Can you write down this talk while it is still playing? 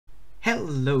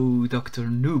Hello, Dr.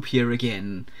 Noob here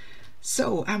again.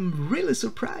 So, I'm really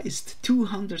surprised.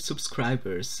 200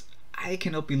 subscribers. I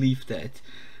cannot believe that.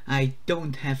 I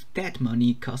don't have that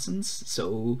many cousins,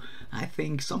 so I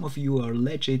think some of you are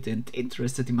legit and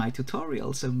interested in my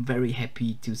tutorials. I'm very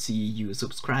happy to see you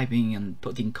subscribing and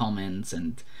putting comments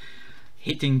and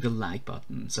hitting the like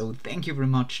button. So thank you very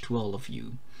much to all of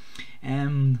you.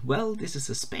 Well, this is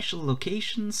a special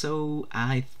location, so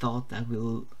I thought I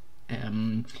will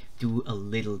do a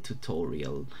little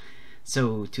tutorial.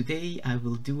 So today I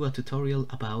will do a tutorial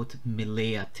about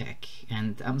melee attack,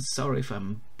 and I'm sorry if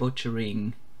I'm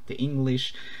butchering the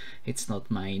English, it's not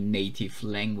my native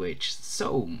language.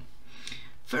 So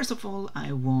first of all,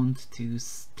 I want to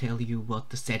tell you what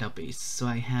the setup is. So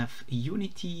I have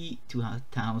Unity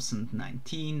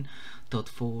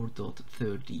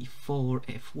 2019.4.34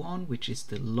 F1, which is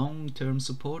the long-term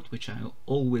support, which I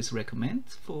always recommend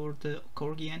for the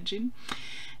Corgi Engine,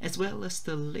 as well as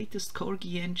the latest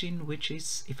Corgi Engine, which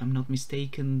is, if I'm not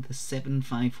mistaken, the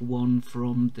 751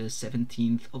 from the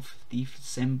 17th of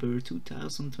December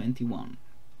 2021.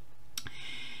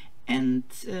 And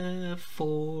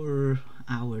for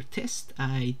our test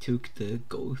I took the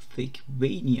Gothic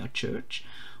Church,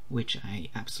 which I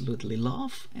absolutely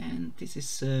love, and this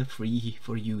is free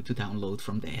for you to download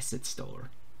from the asset store.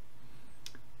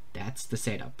 That's the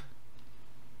setup.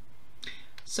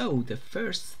 So the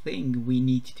first thing we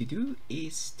need to do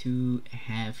is to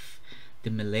have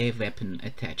the melee weapon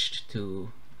attached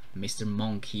to Mr.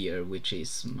 Monk here, which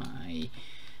is my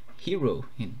hero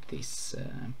in this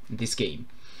game.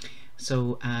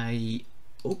 So I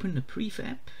open the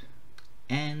prefab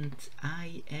and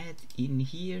I add in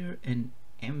here an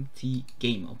empty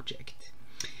game object.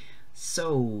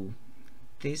 So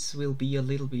this will be a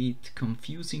little bit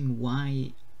confusing.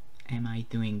 Why am I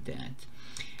doing that?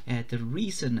 The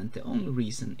reason, and the only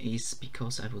reason, is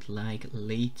because I would like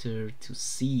later to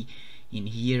see in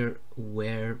here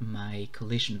where my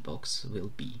collision box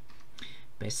will be.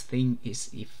 Best thing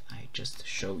is if I just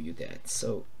show you that.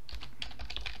 So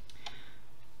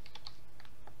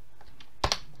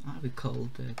I will call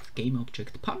that game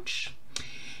object punch,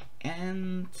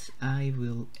 and I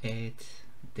will add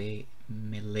the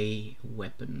melee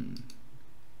weapon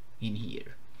in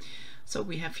here. So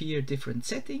we have here different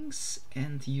settings,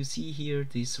 and you see here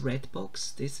this red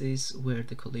box. This is where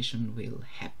the collision will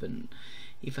happen.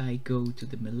 If I go to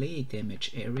the melee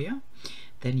damage area,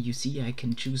 then you see I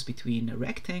can choose between a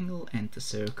rectangle and a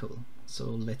circle. So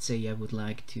let's say I would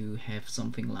like to have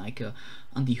something like a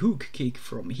on the hook kick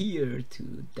from here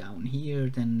to down here,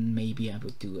 then maybe I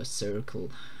would do a circle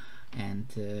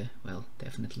and well,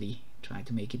 definitely try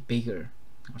to make it bigger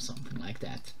or something like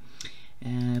that.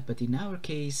 But in our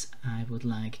case I would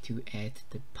like to add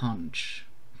the punch.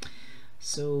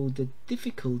 So the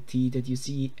difficulty that you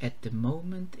see at the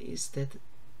moment is that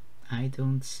I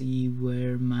don't see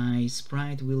where my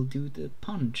sprite will do the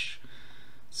punch.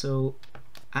 So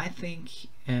I think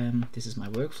this is my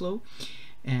workflow.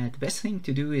 The best thing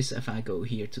to do is if I go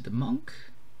here to the monk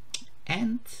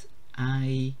and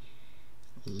I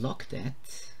lock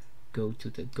that, go to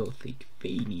the Gothic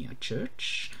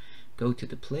Church, go to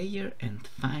the player and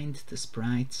find the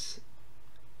sprites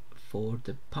for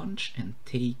the punch and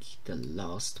take the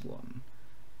last one.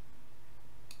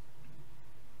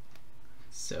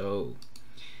 So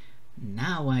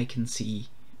now I can see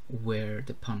where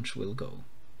the punch will go.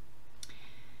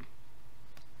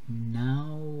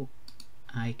 Now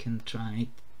I can try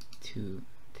to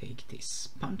take this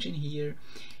punch in here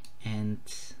and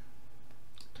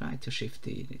try to shift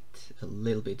it a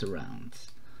little bit around.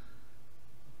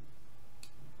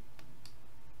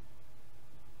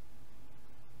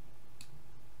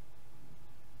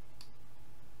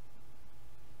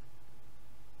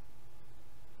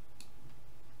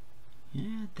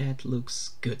 Yeah, that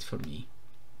looks good for me.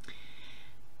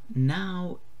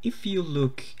 Now if you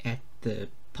look at the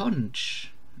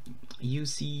punch, you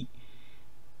see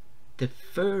the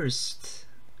first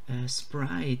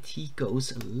sprite, he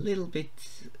goes a little bit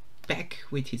back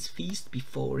with his fist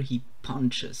before he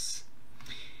punches.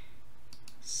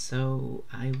 So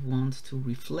I want to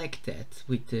reflect that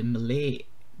with the melee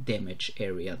damage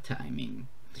area timing.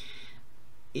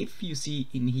 If you see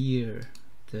in here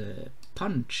the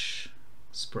punch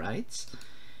sprites,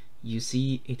 you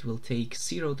see it will take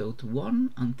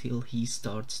 0.1 until he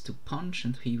starts to punch,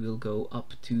 and he will go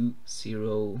up to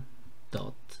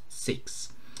 0.6.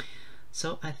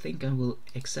 So I think I will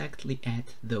exactly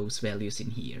add those values in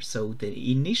here. So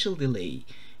the initial delay,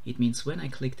 it means when I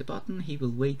click the button he will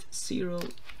wait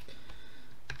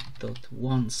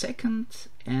 0.1 second,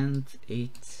 and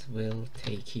it will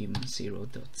take him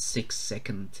 0.6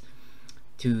 second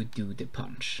to do the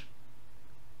punch.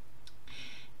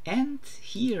 And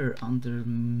here under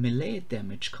melee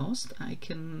damage cost I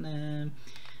can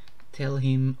tell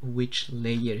him which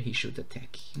layer he should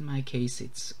attack. In my case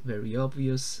it's very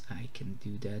obvious, I can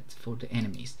do that for the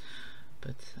enemies,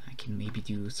 but I can maybe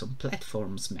do some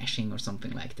platform smashing or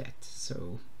something like that,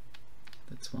 so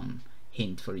that's one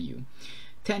hint for you.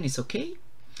 10 is okay.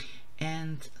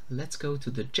 And let's go to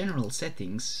the general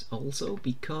settings also,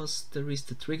 because there is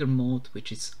the trigger mode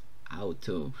which is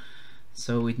auto,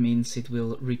 so it means it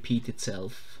will repeat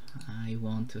itself. I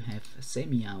want to have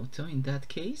semi-auto in that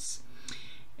case,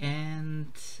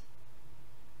 and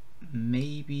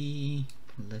maybe,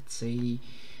 let's say,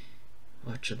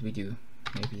 what should we do?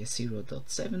 Maybe a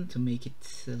 0.7 to make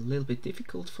it a little bit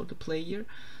difficult for the player,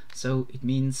 so it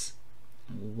means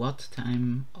what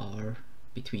time are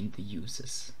between the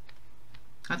uses.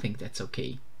 I think that's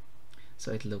okay,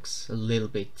 so it looks a little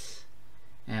bit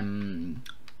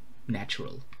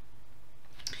natural.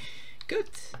 Good,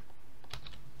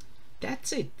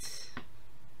 that's it.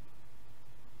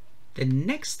 The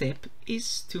next step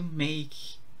is to make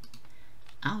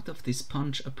out of this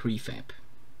punch a prefab.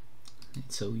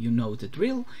 So you know the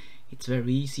drill, it's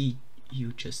very easy,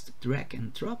 you just drag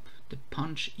and drop the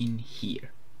punch in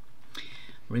here.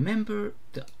 Remember,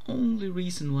 the only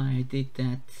reason why I did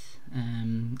that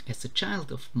as a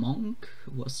child of monk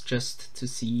was just to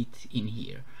see it in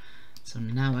here. So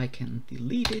now I can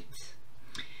delete it,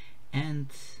 and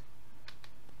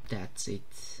that's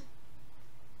it.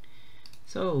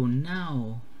 So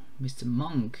now Mr.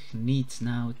 Monk needs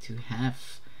now to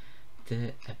have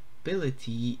the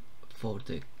ability for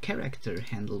the character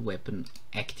handle weapon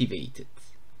activated,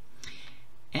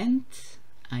 and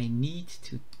I need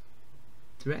to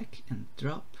drag and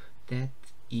drop that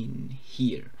in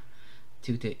here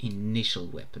to the initial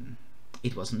weapon.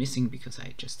 It was missing because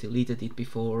I just deleted it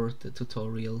before the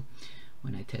tutorial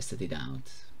when I tested it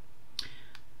out.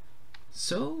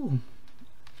 So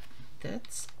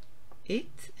that's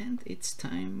it, and it's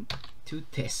time to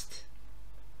test.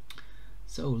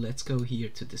 So let's go here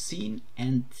to the scene,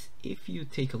 and if you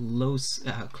take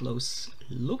a close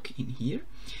look in here,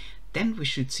 then we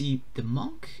should see the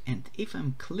monk, and if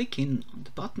I'm clicking on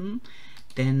the button,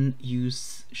 then you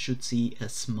should see a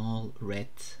small red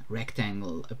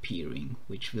rectangle appearing,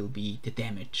 which will be the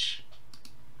damage.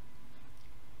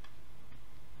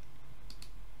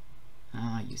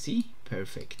 Ah, you see?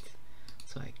 Perfect.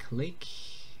 So I click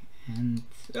and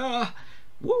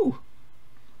whoa!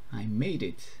 I made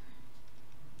it.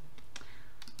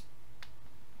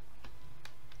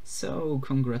 So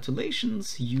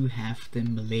congratulations, you have the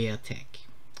melee attack.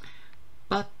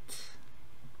 But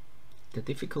the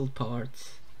difficult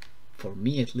part, for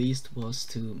me at least, was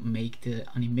to make the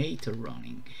animator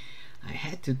running. I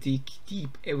had to dig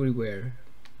deep everywhere,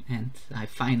 and I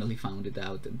finally found it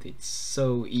out, and it's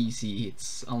so easy,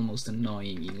 it's almost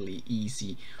annoyingly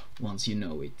easy once you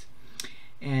know it.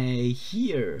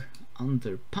 Here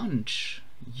under punch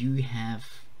you have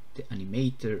the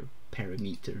animator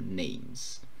parameter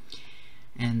names,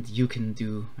 and you can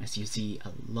do, as you see,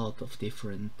 a lot of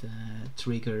different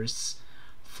triggers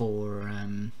for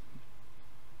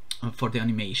the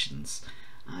animations.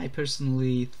 I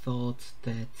personally thought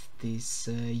that this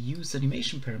use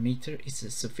animation parameter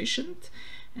is sufficient,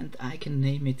 and I can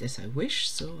name it as I wish,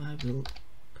 so I will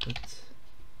put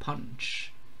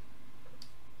punch.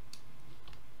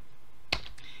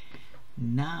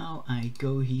 Now I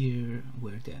go here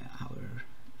where our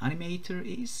animator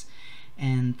is,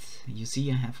 and you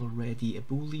see I have already a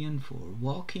boolean for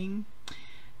walking.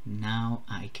 Now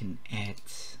I can add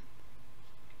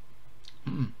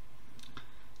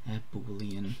a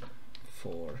boolean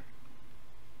for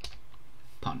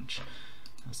punch.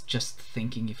 I was just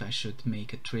thinking if I should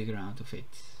make a trigger out of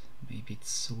it. Maybe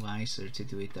it's wiser to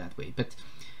do it that way, but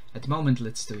at the moment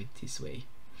let's do it this way.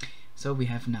 So we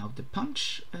have now the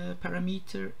punch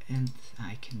parameter, and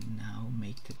I can now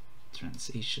make the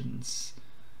transitions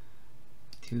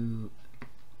to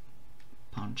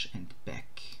punch and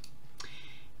back.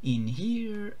 In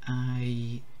here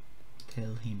I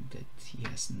tell him that he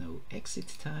has no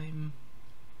exit time,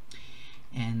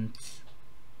 and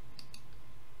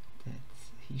that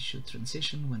he should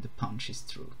transition when the punch is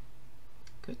through.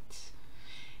 Good.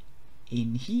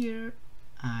 In here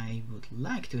I would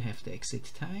like to have the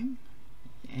exit time,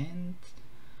 and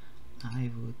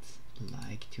I would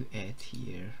like to add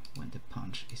here when the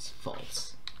punch is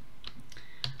false.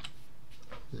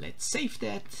 Let's save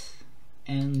that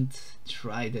and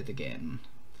try that again.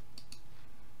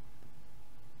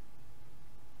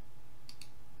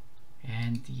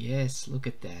 And yes, look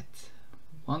at that.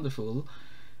 Wonderful.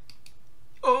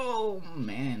 Oh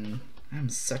man, I'm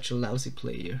such a lousy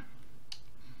player.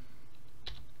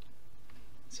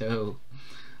 So,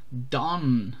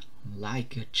 done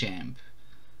like a champ.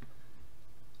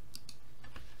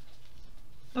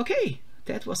 Okay,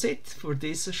 that was it for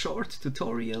this short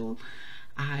tutorial.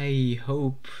 I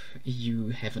hope you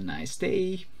have a nice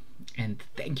day, and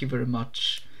thank you very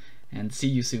much, and see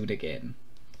you soon again.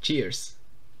 Cheers!